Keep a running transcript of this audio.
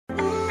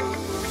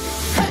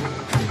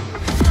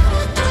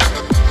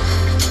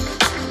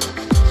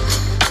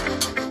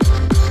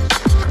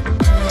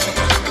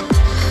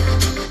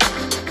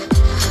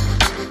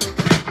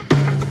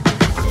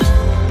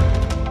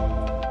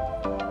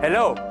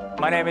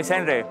name is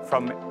Henri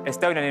from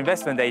Estonian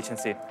investment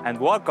agency, and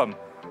welcome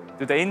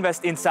to the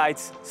invEST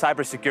Insights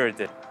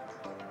Cybersecurity.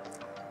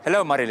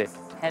 Hello, Marili.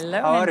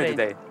 Hello, How Henri. are you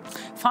today?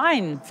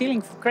 Fine,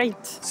 feeling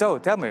great. So,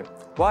 tell me,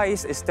 why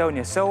is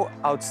Estonia so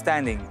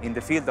outstanding in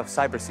the field of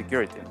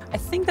cybersecurity? I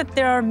think that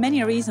there are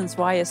many reasons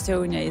why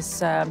Estonia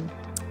is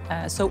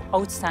so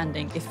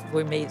outstanding, if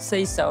we may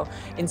say so,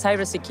 in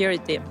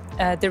cybersecurity.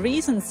 The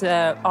reasons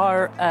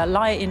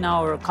lie in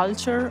our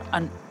culture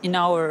and in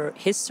our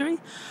history,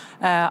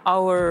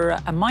 our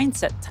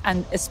mindset,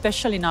 and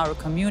especially in our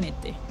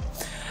community.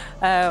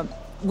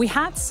 We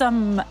had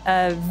some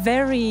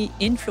very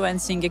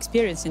influencing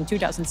experience in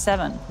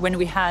 2007 when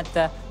we had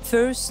the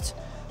first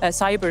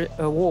cyber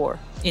war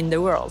in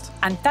the world.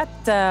 And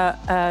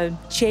that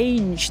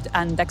changed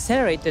and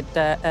accelerated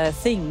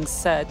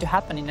things to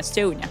happen in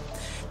Estonia.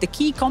 The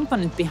key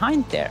component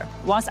behind there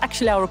was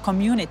actually our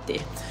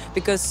community,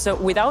 because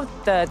without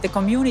the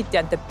community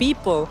and the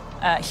people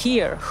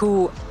here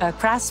who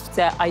grasp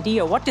the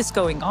idea of what is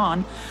going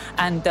on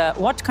and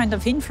what kind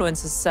of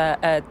influences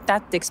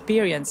that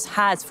experience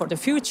has for the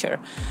future,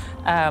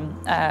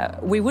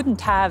 we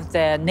wouldn't have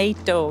the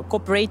NATO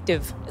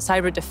Cooperative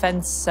Cyber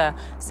Defense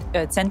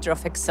Center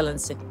of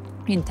Excellence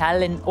in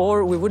Tallinn,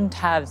 or we wouldn't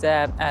have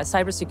the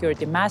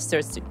cybersecurity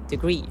master's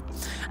degree.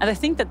 And I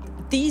think that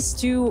these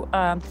two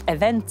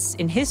events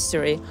in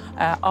history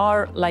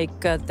are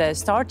like the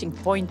starting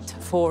point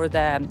for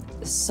the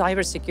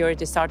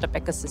cybersecurity startup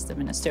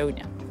ecosystem in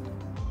Estonia.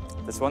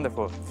 That's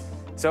wonderful.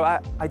 So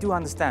I do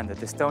understand that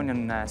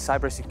Estonian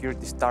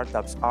cybersecurity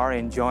startups are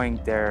enjoying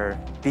their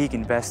big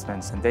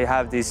investments and they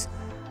have these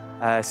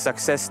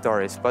success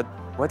stories. But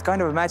what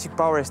kind of magic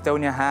power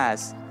Estonia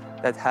has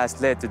that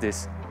has led to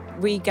this?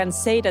 We can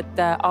say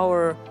that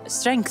our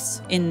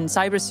strengths in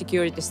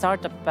cybersecurity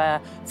startup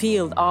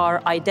field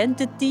are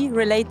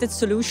identity-related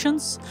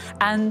solutions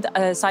and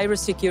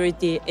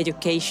cybersecurity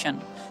education.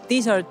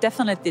 These are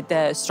definitely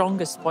the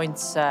strongest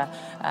points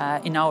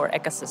in our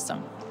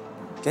ecosystem.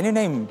 Can you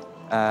name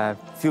a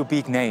few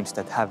big names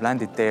that have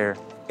landed their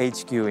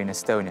HQ in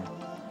Estonia?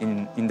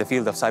 In the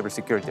field of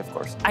cybersecurity, of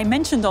course. I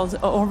mentioned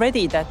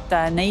already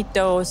that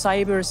NATO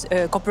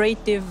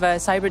Cooperative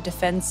Cyber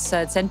Defense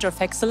Center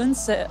of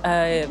Excellence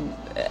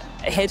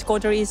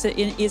headquarters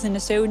is in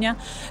Estonia.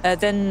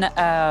 Then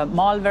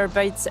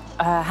Malwarebytes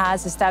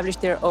has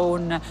established their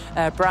own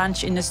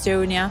branch in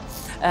Estonia.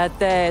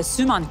 The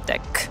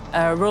Symantec,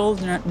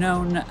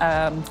 world-known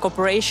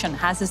corporation,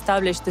 has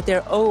established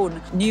their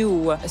own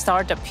new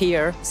startup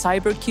here,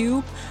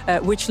 CyberCube,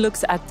 which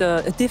looks at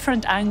a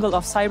different angle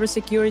of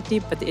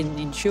cybersecurity, but in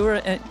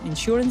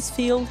insurance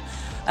field.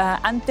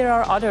 And there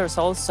are others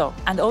also.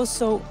 And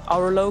also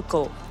our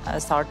local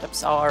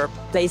startups are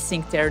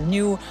placing their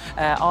new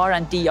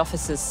R&D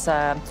offices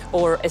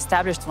or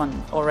established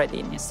one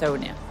already in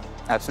Estonia.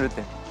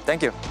 Absolutely.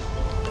 Thank you.